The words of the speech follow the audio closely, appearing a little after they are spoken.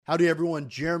Howdy everyone,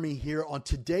 Jeremy here. On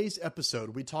today's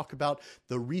episode, we talk about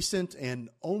the recent and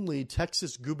only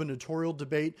Texas gubernatorial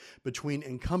debate between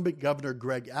incumbent Governor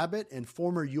Greg Abbott and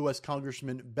former U.S.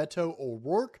 Congressman Beto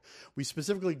O'Rourke. We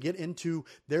specifically get into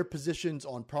their positions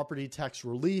on property tax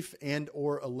relief and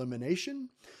or elimination.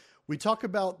 We talk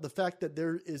about the fact that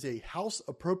there is a House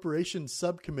Appropriations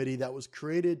Subcommittee that was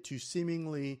created to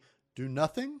seemingly do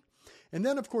nothing. And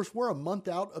then, of course, we're a month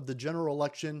out of the general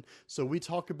election, so we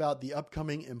talk about the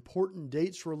upcoming important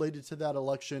dates related to that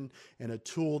election and a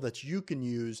tool that you can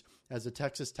use as a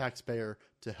Texas taxpayer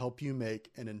to help you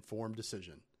make an informed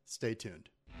decision. Stay tuned.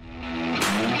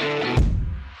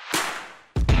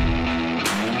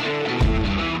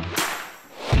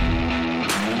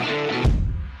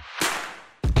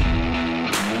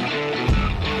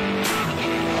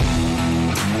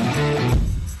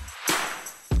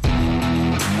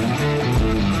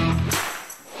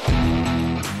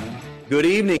 Good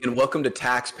evening and welcome to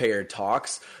Taxpayer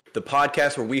Talks, the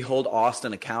podcast where we hold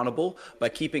Austin accountable by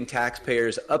keeping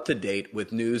taxpayers up to date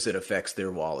with news that affects their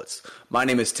wallets. My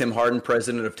name is Tim Harden,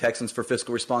 president of Texans for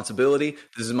Fiscal Responsibility.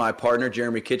 This is my partner,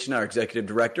 Jeremy Kitchen, our executive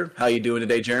director. How are you doing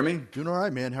today, Jeremy? Doing all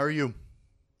right, man. How are you?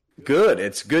 Good.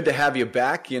 It's good to have you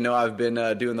back. You know, I've been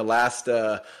doing the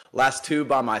last two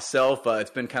by myself.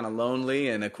 It's been kind of lonely,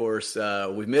 and of course,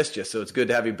 we've missed you. So it's good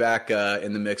to have you back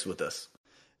in the mix with us.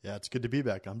 Yeah, it's good to be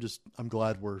back. I'm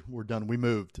glad we're done. We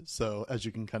moved, so as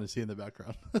you can kind of see in the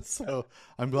background. So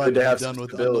I'm glad to be done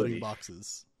with unloading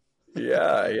boxes.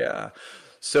 Yeah.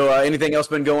 So anything else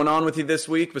been going on with you this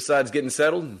week besides getting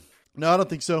settled? No, I don't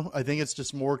think so. I think it's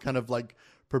just more kind of like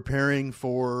preparing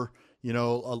for,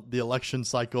 the election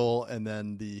cycle and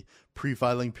then the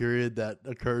pre-filing period that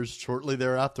occurs shortly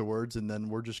thereafterwards. And then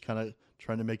we're just kind of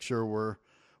trying to make sure we're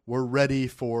ready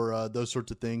for those sorts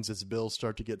of things as bills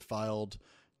start to get filed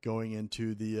going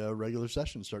into the regular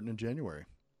session starting in January.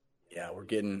 Yeah, we're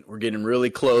getting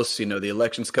really close. The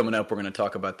election's coming up. We're going to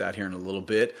talk about that here in a little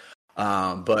bit.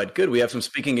 But good. We have some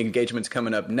speaking engagements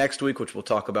coming up next week, which we'll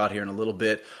talk about here in a little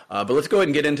bit. But let's go ahead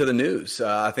and get into the news.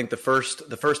 I think the first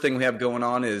thing we have going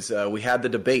on is we had the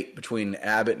debate between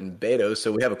Abbott and Beto.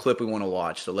 So we have a clip we want to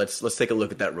watch. So let's take a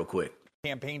look at that real quick. The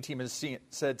campaign team has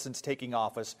said since taking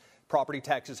office, property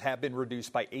taxes have been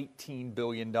reduced by $18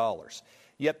 billion.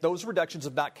 Yet those reductions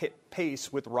have not kept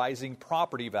pace with rising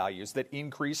property values that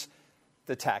increase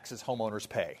the taxes homeowners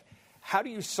pay. How do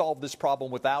you solve this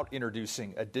problem without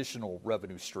introducing additional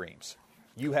revenue streams?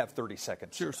 You have 30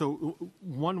 seconds. Sure. So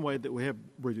one way that we have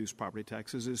reduced property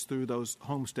taxes is through those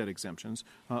homestead exemptions.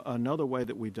 Another way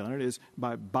that we've done it is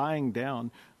by buying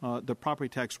down the property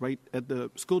tax rate at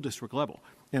the school district level.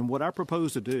 And what I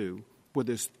propose to do with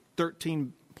this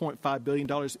 $13.5 billion,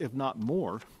 if not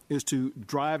more, is to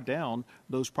drive down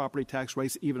those property tax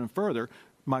rates even further.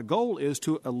 My goal is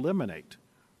to eliminate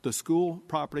the school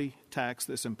property tax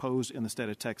that's imposed in the state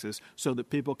of Texas so that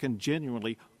people can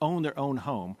genuinely own their own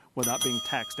home without being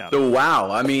taxed out. So,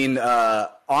 wow. I mean,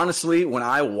 honestly, when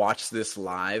I watched this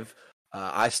live,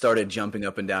 I started jumping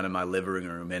up and down in my living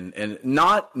room, and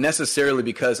not necessarily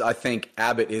because I think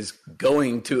Abbott is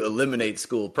going to eliminate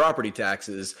school property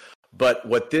taxes, but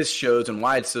what this shows and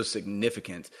why it's so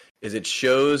significant is it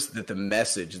shows that the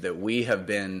message that we have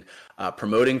been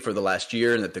promoting for the last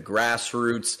year and that the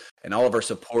grassroots and all of our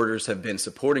supporters have been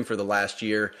supporting for the last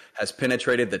year has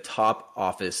penetrated the top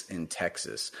office in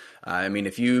Texas. I mean,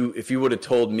 if you would have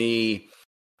told me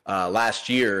last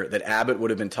year that Abbott would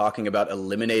have been talking about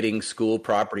eliminating school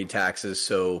property taxes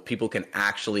so people can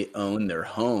actually own their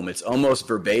home, it's almost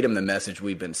verbatim the message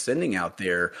we've been sending out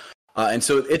there. And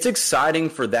so it's exciting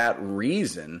for that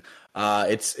reason.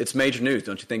 It's major news,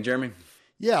 don't you think, Jeremy?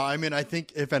 Yeah, I mean, I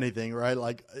think if anything, right,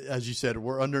 like as you said,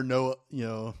 we're under no,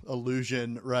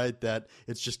 illusion, right, that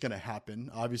it's just going to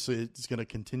happen. Obviously, it's going to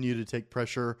continue to take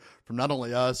pressure from not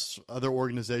only us, other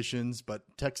organizations, but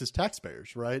Texas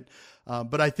taxpayers, right?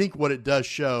 But I think what it does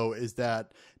show is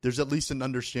that there's at least an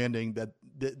understanding that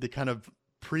the kind of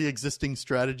pre-existing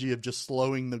strategy of just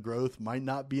slowing the growth might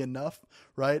not be enough,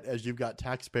 right? As you've got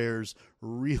taxpayers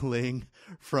reeling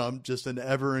from just an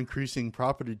ever-increasing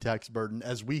property tax burden,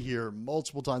 as we hear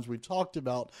multiple times, we've talked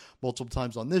about multiple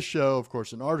times on this show, of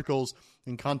course, in articles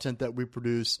and content that we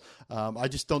produce. I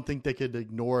just don't think they could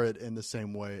ignore it in the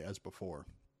same way as before.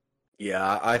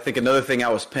 Yeah, I think another thing I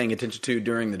was paying attention to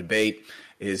during the debate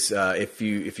is if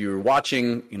you were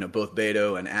watching, both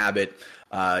Beto and Abbott,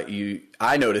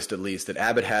 I noticed at least that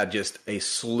Abbott had just a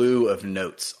slew of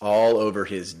notes all over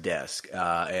his desk,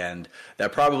 and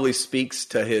that probably speaks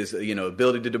to his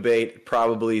ability to debate.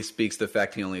 Probably speaks to the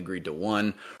fact he only agreed to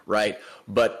one, right?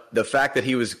 But the fact that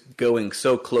he was going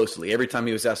so closely, every time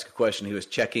he was asked a question, he was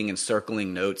checking and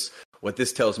circling notes, what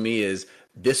this tells me is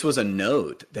this was a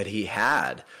note that he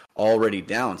had already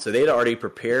down. So they'd already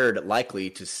prepared likely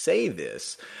to say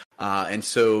this. And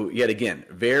so, yet again,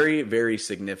 very, very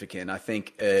significant. I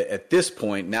think at this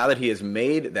point, now that he has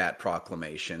made that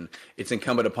proclamation, it's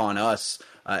incumbent upon us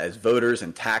as voters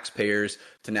and taxpayers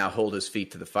to now hold his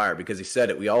feet to the fire, because he said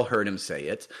it. We all heard him say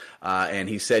it. And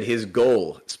he said his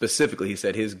goal, specifically, he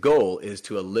said his goal is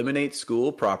to eliminate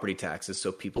school property taxes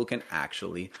so people can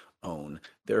actually own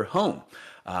their home.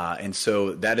 And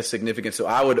so that is significant. So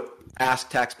I would ask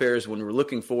taxpayers, when we're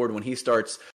looking forward, when he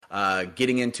starts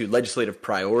getting into legislative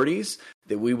priorities,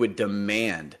 that we would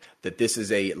demand that this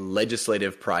is a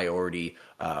legislative priority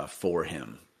for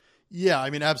him. Yeah, I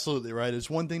mean, absolutely, right? It's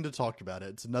one thing to talk about it.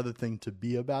 It's another thing to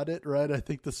be about it, right? I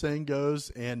think the saying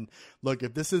goes. And look,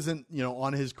 if this isn't,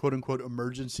 on his quote unquote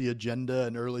emergency agenda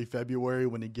in early February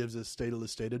when he gives his State of the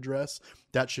State address,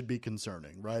 that should be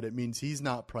concerning, right? It means he's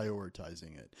not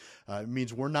prioritizing it. It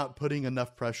means we're not putting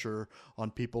enough pressure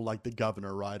on people like the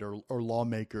governor, right? Or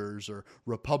lawmakers or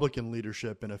Republican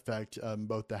leadership, in effect,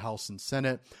 both the House and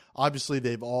Senate. Obviously,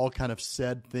 they've all kind of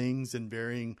said things in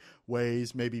varying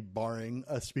ways, maybe barring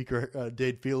Speaker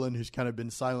Dade Phelan, who's kind of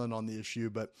been silent on the issue,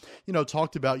 but,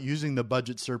 talked about using the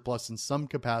budget surplus in some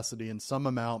capacity, in some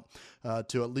amount,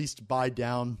 to at least buy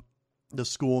down the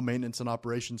school maintenance and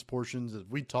operations portions. As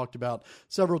we talked about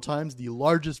several times, the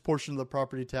largest portion of the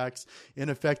property tax, in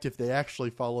effect, if they actually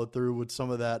follow through with some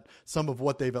of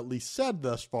what they've at least said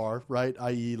thus far, right?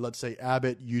 I.e., let's say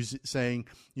Abbott using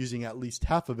at least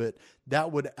half of it,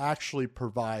 that would actually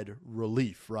provide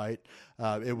relief, right?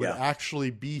 It would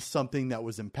actually be something that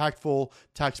was impactful.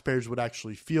 Taxpayers would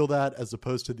actually feel that, as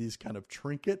opposed to these kind of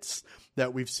trinkets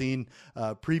that we've seen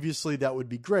previously. That would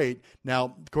be great. Now,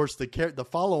 of course, the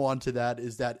follow-on to that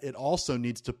is that it also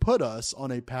needs to put us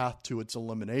on a path to its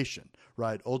elimination,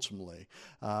 right, ultimately.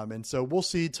 And so we'll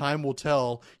see. Time will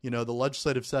tell. The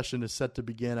legislative session is set to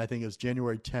begin, I think it was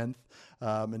January 10th.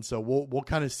 And so we'll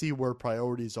kind of see where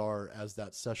priorities are as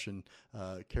that session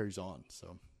carries on.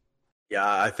 So. Yeah,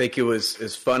 I think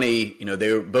it's funny.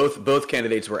 They were both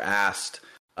candidates were asked,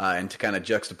 and to kind of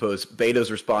juxtapose Beto's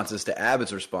responses to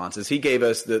Abbott's responses, he gave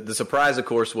us the surprise, of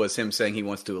course, was him saying he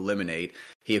wants to eliminate.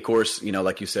 He, of course,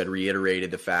 like you said,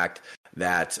 reiterated the fact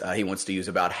that he wants to use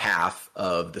about half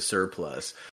of the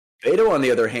surplus. Beto, on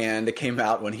the other hand, came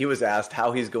out when he was asked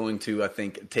how he's going to, I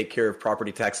think, take care of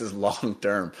property taxes long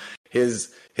term.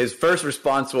 His first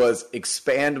response was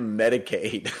expand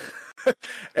Medicaid.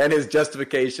 And his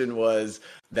justification was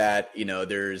that,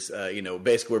 there's,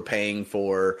 basically we're paying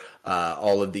for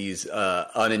all of these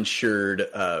uninsured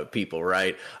people,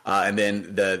 right? And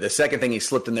then the second thing he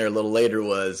slipped in there a little later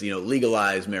was,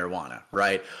 legalize marijuana,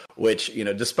 right? Which,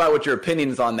 despite what your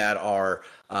opinions on that are,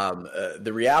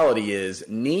 the reality is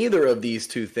neither of these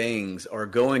two things are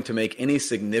going to make any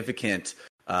significant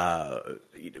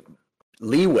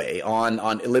leeway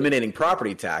on eliminating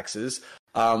property taxes.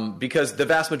 Because the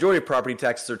vast majority of property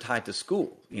taxes are tied to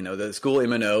school. The school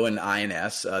M&O and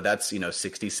INS, that's,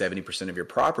 60, 70% of your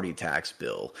property tax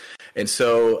bill. And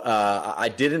so I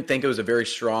didn't think it was a very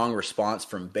strong response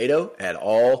from Beto at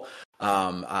all.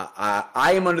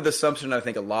 I am under the assumption, I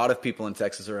think a lot of people in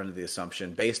Texas are under the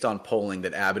assumption, based on polling,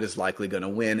 that Abbott is likely going to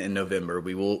win in November.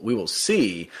 We will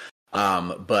see.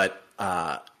 But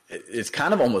it's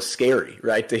kind of almost scary,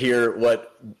 right, to hear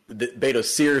what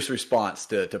Beto's serious response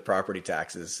to property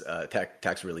taxes,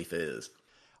 tax relief is.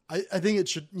 I think it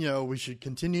should, we should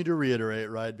continue to reiterate,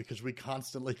 right, because we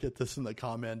constantly get this in the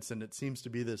comments, and it seems to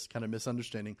be this kind of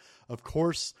misunderstanding. Of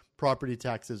course, property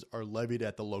taxes are levied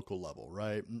at the local level,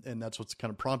 right? And that's what's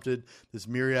kind of prompted this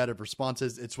myriad of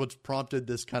responses. It's what's prompted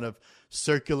this kind of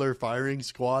circular firing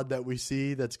squad that we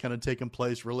see that's kind of taken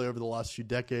place really over the last few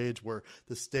decades, where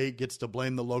the state gets to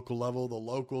blame the local level, the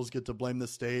locals get to blame the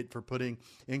state for putting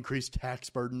increased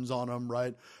tax burdens on them,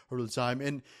 right, over the time.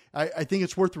 And I think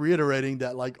it's worth reiterating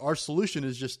that, like, our solution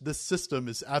is just, this system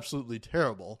is absolutely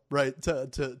terrible, right,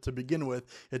 to begin with.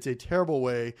 It's a terrible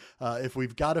way, if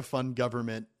we've got to fund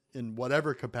government in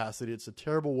whatever capacity, it's a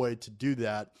terrible way to do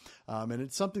that. And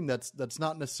it's something that's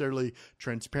not necessarily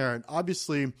transparent.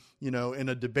 Obviously, in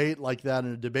a debate like that,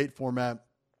 in a debate format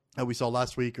that we saw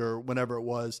last week or whenever it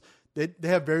was, they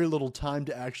have very little time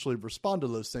to actually respond to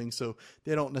those things. So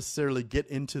they don't necessarily get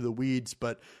into the weeds.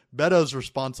 But Beto's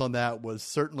response on that was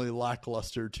certainly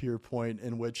lackluster, to your point,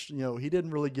 in which, he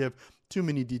didn't really give too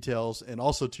many details. And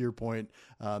also, to your point,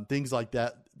 things like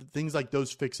that, things like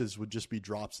those fixes would just be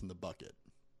drops in the bucket.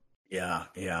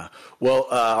 Yeah. Well,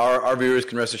 our viewers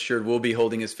can rest assured we'll be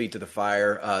holding his feet to the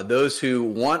fire. Those who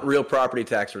want real property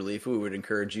tax relief, we would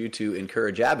encourage you to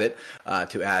encourage Abbott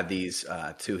to add these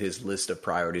to his list of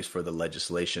priorities for the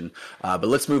legislation. But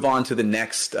let's move on to the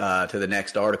next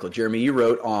article. Jeremy, you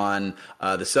wrote on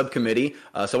the subcommittee.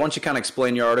 So why don't you kind of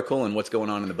explain your article and what's going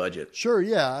on in the budget? Sure.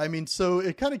 Yeah. I mean, so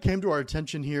it kind of came to our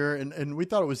attention here, and we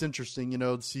thought it was interesting,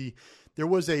 to see. There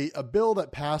was a bill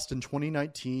that passed in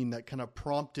 2019 that kind of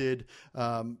prompted,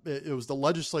 it was the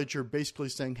legislature basically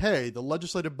saying, hey, the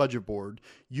Legislative Budget Board,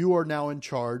 you are now in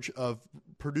charge of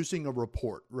producing a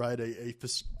report, right? A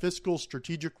fiscal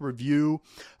strategic review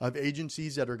of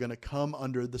agencies that are going to come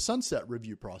under the sunset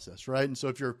review process, right? And so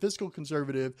if you're a fiscal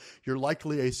conservative, you're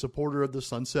likely a supporter of the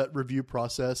sunset review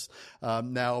process.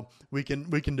 Now we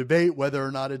can debate whether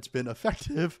or not it's been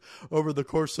effective over the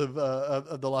course of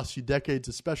the last few decades,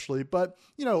 especially. But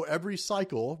every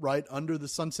cycle, right, under the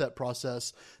sunset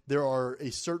process, there are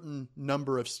a certain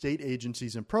number of state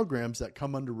agencies and programs that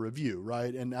come under review,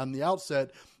 right? And on the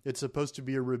outset, it's supposed to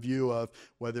be a review of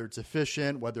whether it's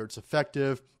efficient, whether it's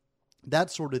effective,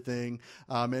 that sort of thing.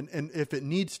 And if it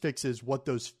needs fixes, what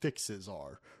those fixes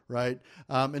are, right?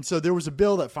 And so there was a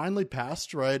bill that finally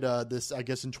passed, right? This, I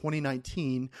guess, in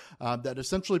 2019, that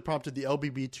essentially prompted the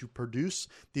LBB to produce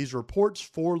these reports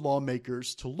for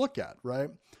lawmakers to look at, right?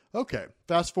 Okay,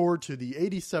 fast forward to the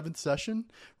 87th session,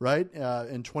 right,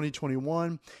 in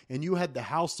 2021, and you had the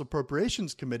House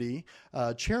Appropriations Committee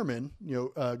chairman,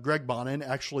 Greg Bonin,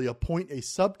 actually appoint a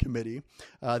subcommittee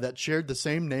that shared the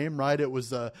same name, right? It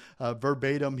was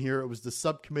verbatim here. It was the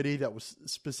subcommittee that was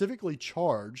specifically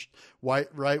charged,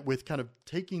 right, with kind of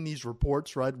taking these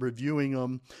reports, right, reviewing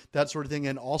them, that sort of thing,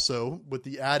 and also with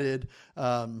the added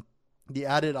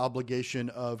obligation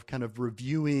of kind of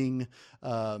reviewing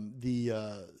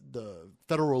the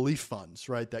federal relief funds,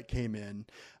 right, that came in.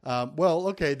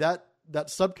 That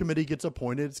subcommittee gets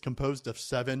appointed. It's composed of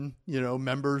 7,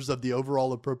 members of the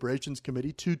overall Appropriations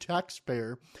Committee, 2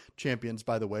 taxpayer champions,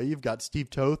 by the way. You've got Steve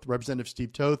Toth, Representative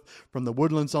Steve Toth from the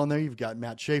Woodlands on there. You've got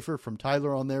Matt Schaefer from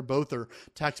Tyler on there. Both are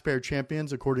taxpayer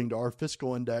champions, according to our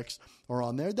fiscal index, are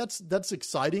on there. That's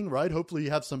exciting, right? Hopefully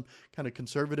you have some kind of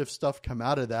conservative stuff come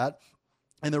out of that.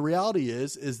 And the reality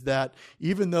is that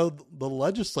even though the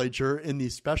legislature in the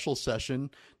special session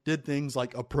did things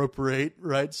like appropriate,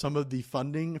 right, some of the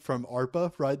funding from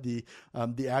ARPA, right, the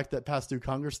act that passed through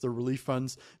Congress, the relief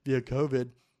funds via COVID,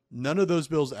 none of those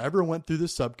bills ever went through the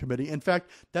subcommittee. In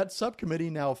fact, that subcommittee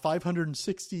now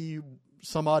 560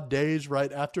 some odd days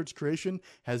right after its creation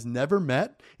has never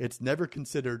met. It's never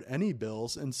considered any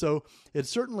bills. And so it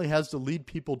certainly has to lead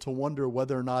people to wonder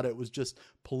whether or not it was just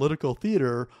political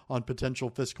theater on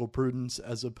potential fiscal prudence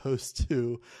as opposed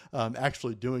to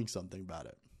actually doing something about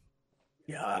it.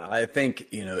 Yeah, I think,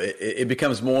 it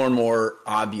becomes more and more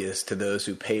obvious to those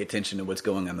who pay attention to what's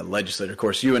going on in the legislature. Of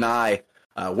course, you and I,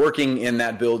 working in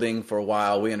that building for a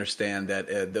while, we understand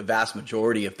that the vast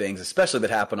majority of things, especially that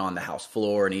happen on the House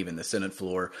floor and even the Senate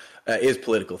floor, is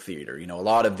political theater. A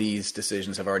lot of these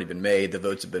decisions have already been made. The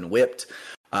votes have been whipped.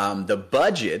 The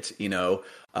budget,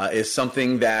 is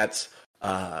something that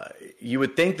you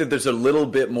would think that there's a little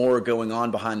bit more going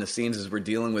on behind the scenes as we're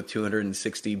dealing with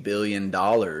 $260 billion in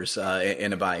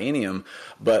a biennium.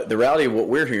 But the reality of what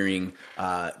we're hearing,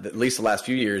 at least the last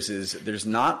few years, is there's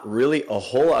not really a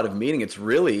whole lot of meeting. It's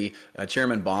really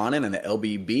Chairman Bonin and the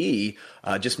LBB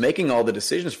just making all the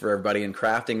decisions for everybody and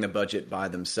crafting the budget by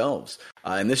themselves.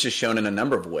 And this is shown in a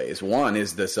number of ways. One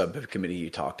is the subcommittee you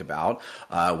talked about.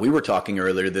 We were talking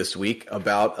earlier this week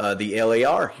about the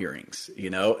LAR hearings,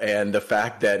 and the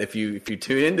fact that if you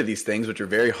tune into these things, which are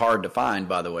very hard to find,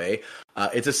 by the way,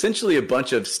 it's essentially a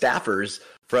bunch of staffers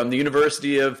from the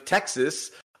University of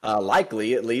Texas,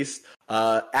 likely at least,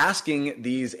 asking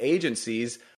these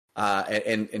agencies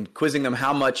and quizzing them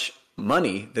how much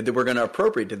money that they were going to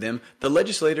appropriate to them. The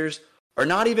legislators are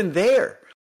not even there.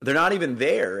 They're not even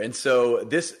there. And so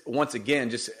this, once again,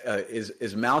 just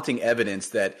is mounting evidence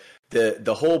that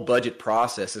the whole budget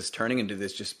process is turning into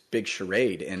this just big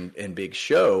charade and big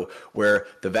show where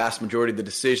the vast majority of the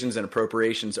decisions and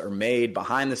appropriations are made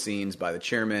behind the scenes by the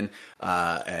chairman,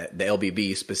 the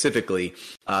LBB specifically,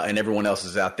 and everyone else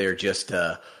is out there just,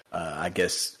 I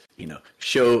guess,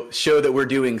 show that we're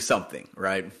doing something,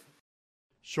 right?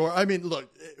 Sure. I mean, look,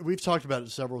 we've talked about it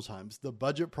several times. The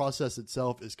budget process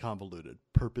itself is convoluted,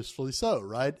 purposefully so,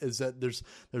 right? Is that there's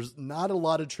not a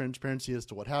lot of transparency as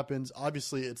to what happens.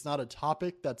 Obviously, it's not a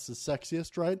topic that's the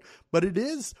sexiest, right? But it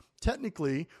is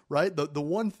technically, right, the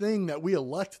one thing that we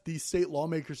elect these state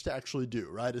lawmakers to actually do,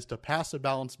 right, is to pass a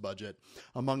balanced budget,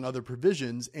 among other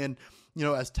provisions. And,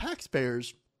 as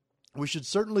taxpayers, we should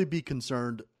certainly be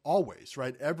concerned always,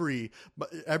 right? Every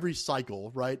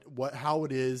cycle, right? How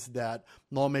it is that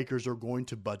lawmakers are going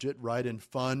to budget, right? And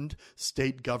fund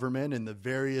state government and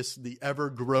the ever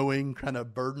growing kind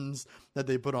of burdens that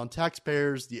they put on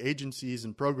taxpayers, the agencies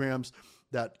and programs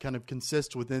that kind of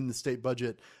consist within the state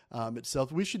budget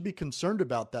itself. We should be concerned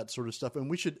about that sort of stuff. And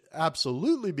we should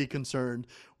absolutely be concerned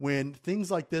when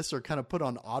things like this are kind of put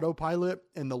on autopilot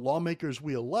and the lawmakers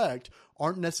we elect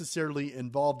aren't necessarily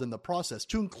involved in the process,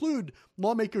 to include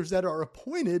lawmakers that are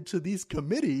appointed to these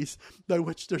committees by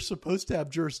which they're supposed to have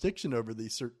jurisdiction over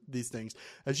these things.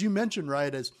 As you mentioned,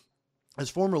 right, as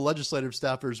former legislative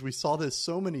staffers, we saw this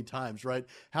so many times, right?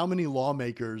 How many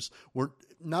lawmakers were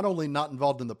not only not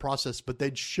involved in the process, but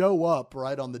they'd show up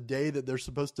right on the day that they're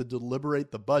supposed to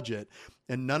deliberate the budget,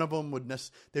 and none of them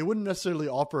they wouldn't necessarily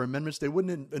offer amendments. They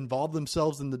wouldn't involve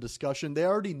themselves in the discussion. They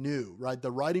already knew, right?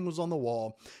 The writing was on the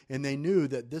wall, and they knew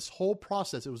that this whole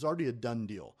process, it was already a done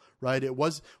deal, right? It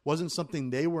wasn't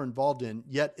something they were involved in,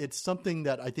 yet it's something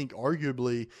that I think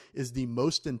arguably is the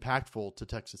most impactful to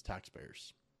Texas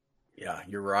taxpayers. Yeah,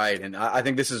 you're right. And I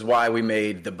think this is why we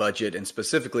made the budget, and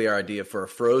specifically our idea for a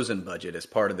frozen budget, as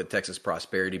part of the Texas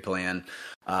Prosperity Plan.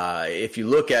 If you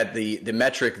look at the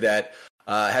metric that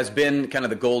has been kind of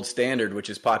the gold standard,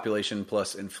 which is population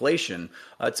plus inflation,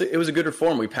 it was a good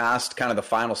reform. We passed kind of the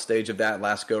final stage of that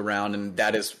last go round, and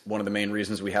that is one of the main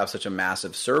reasons we have such a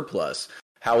massive surplus.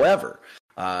 However,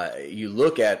 you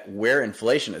look at where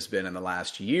inflation has been in the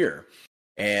last year,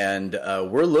 and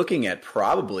we're looking at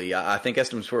probably, I think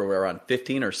estimates were around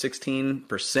 15 or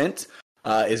 16%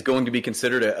 is going to be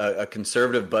considered a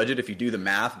conservative budget if you do the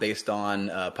math based on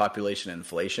population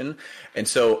inflation. And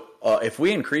so if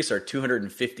we increase our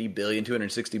 $260 billion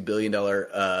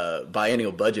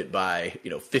biennial budget by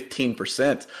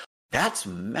 15%, that's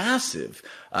massive.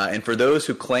 And for those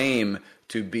who claim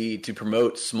to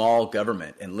promote small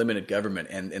government and limited government,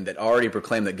 and that already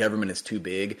proclaim that government is too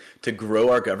big, to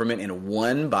grow our government in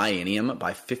one biennium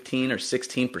by 15 or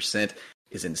 16%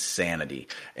 is insanity.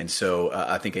 And so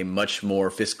I think a much more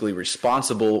fiscally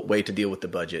responsible way to deal with the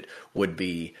budget would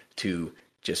be to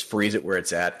just freeze it where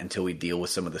it's at until we deal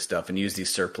with some of the stuff and use these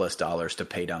surplus dollars to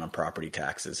pay down on property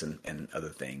taxes and other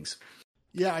things.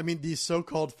 Yeah, I mean, these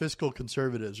so-called fiscal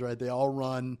conservatives, right? They all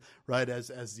run, right,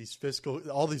 as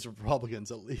all these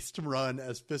Republicans at least run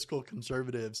as fiscal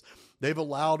conservatives. They've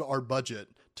allowed our budget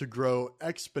to grow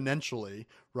exponentially,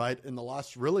 right, in the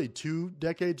last really 2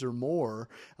 decades or more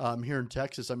here in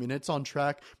Texas. I mean, it's on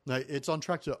track. It's on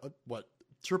track to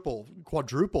triple,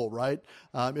 quadruple, right?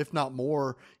 If not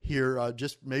more here,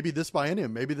 just maybe this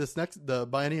biennium, maybe the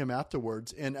biennium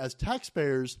afterwards. And as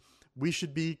taxpayers, we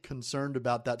should be concerned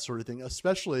about that sort of thing,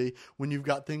 especially when you've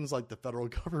got things like the federal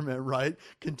government, right,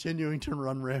 continuing to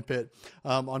run rampant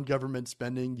on government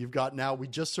spending. You've got now, we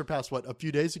just surpassed, a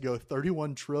few days ago,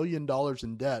 $31 trillion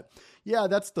in debt. Yeah,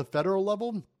 that's the federal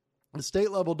level. The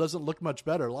state level doesn't look much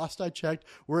better. Last I checked,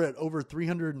 we're at over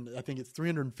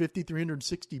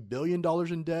 $360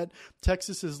 billion in debt.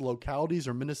 Texas's localities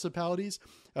or municipalities,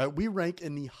 we rank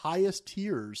in the highest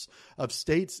tiers of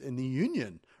states in the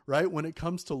union, right, when it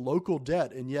comes to local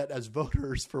debt. And yet as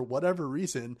voters, for whatever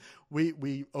reason,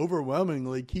 we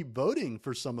overwhelmingly keep voting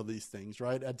for some of these things,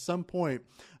 right? At some point,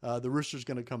 the rooster's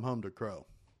going to come home to crow.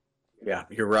 Yeah,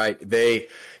 you're right. They,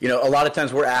 a lot of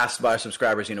times we're asked by our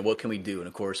subscribers, what can we do? And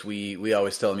of course, we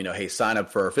always tell them, hey, sign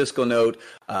up for our fiscal note.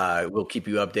 We'll keep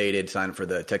you updated. Sign up for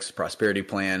the Texas Prosperity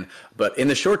Plan. But in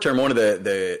the short term, one of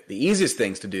the easiest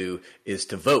things to do is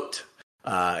to vote.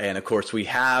 And of course, we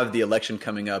have the election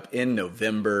coming up in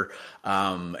November.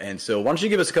 And so why don't you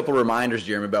give us a couple of reminders,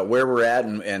 Jeremy, about where we're at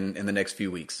and in the next few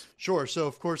weeks? Sure. So,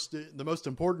 of course, the most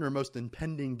important or most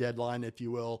impending deadline, if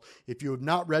you will, if you have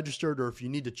not registered or if you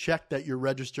need to check that you're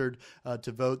registered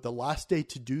to vote, the last day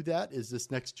to do that is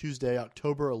this next Tuesday,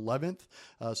 October 11th.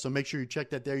 So make sure you check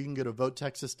that there. You can go to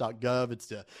votetexas.gov. It's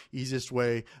the easiest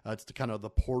way. It's the kind of the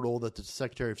portal that the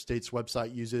Secretary of State's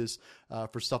website uses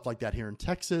for stuff like that here in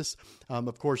Texas.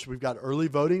 Of course, we've got early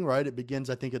voting, right? It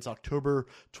begins, I think it's October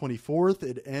 24th.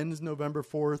 It ends November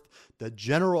 4th. The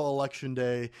general election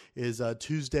day is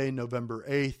Tuesday, November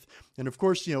 8th. And of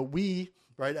course, we,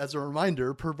 right, as a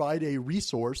reminder, provide a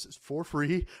resource for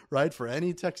free, right, for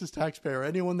any Texas taxpayer,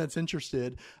 anyone that's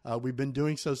interested. We've been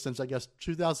doing so since,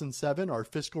 2007, our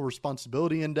Fiscal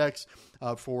Responsibility Index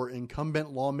for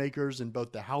incumbent lawmakers in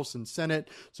both the House and Senate.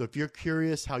 So if you're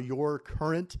curious how your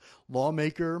current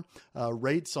lawmaker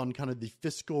rates on kind of the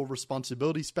fiscal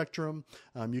responsibility spectrum,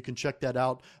 you can check that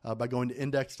out by going to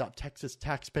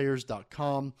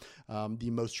index.texastaxpayers.com.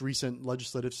 The most recent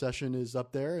legislative session is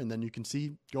up there, and then you can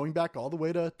see going back all the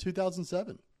way to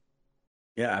 2007.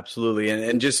 Yeah, absolutely.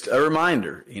 And just a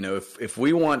reminder, if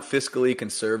we want fiscally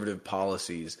conservative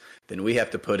policies, then we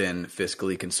have to put in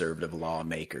fiscally conservative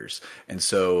lawmakers. And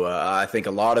so I think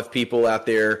a lot of people out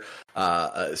there,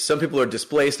 some people are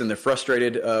displaced and they're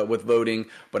frustrated with voting,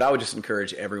 but I would just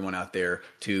encourage everyone out there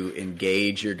to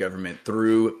engage your government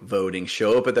through voting.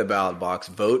 Show up at the ballot box,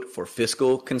 vote for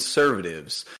fiscal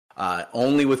conservatives.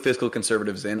 Only with fiscal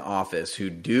conservatives in office who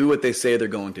do what they say they're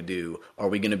going to do are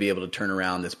we going to be able to turn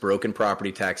around this broken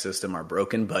property tax system, our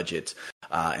broken budget.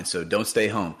 And so don't stay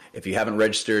home. If you haven't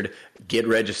registered, get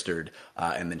registered,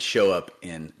 and then show up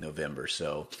in November.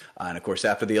 So, and of course,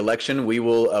 after the election, we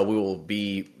will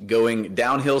be going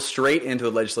downhill straight into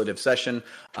the legislative session.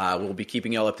 We'll be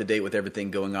keeping y'all up to date with everything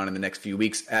going on in the next few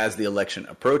weeks as the election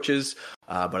approaches.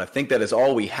 But I think that is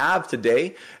all we have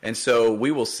today. And so we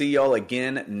will see y'all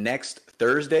again next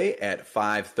Thursday at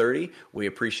 5:30. We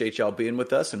appreciate y'all being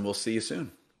with us, and we'll see you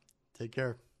soon. Take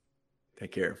care.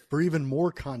 Take care. For even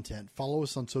more content, follow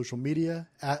us on social media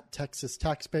at Texas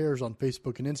Taxpayers on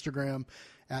Facebook and Instagram,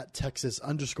 at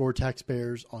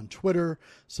Texas_Taxpayers on Twitter.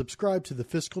 Subscribe to The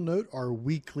Fiscal Note, our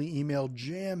weekly email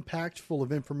jam-packed full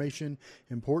of information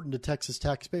important to Texas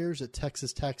taxpayers at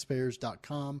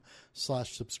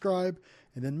texastaxpayers.com/subscribe.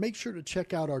 And then make sure to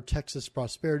check out our Texas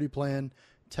Prosperity Plan,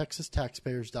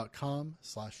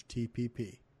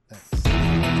 texastaxpayers.com/TPP. Thanks.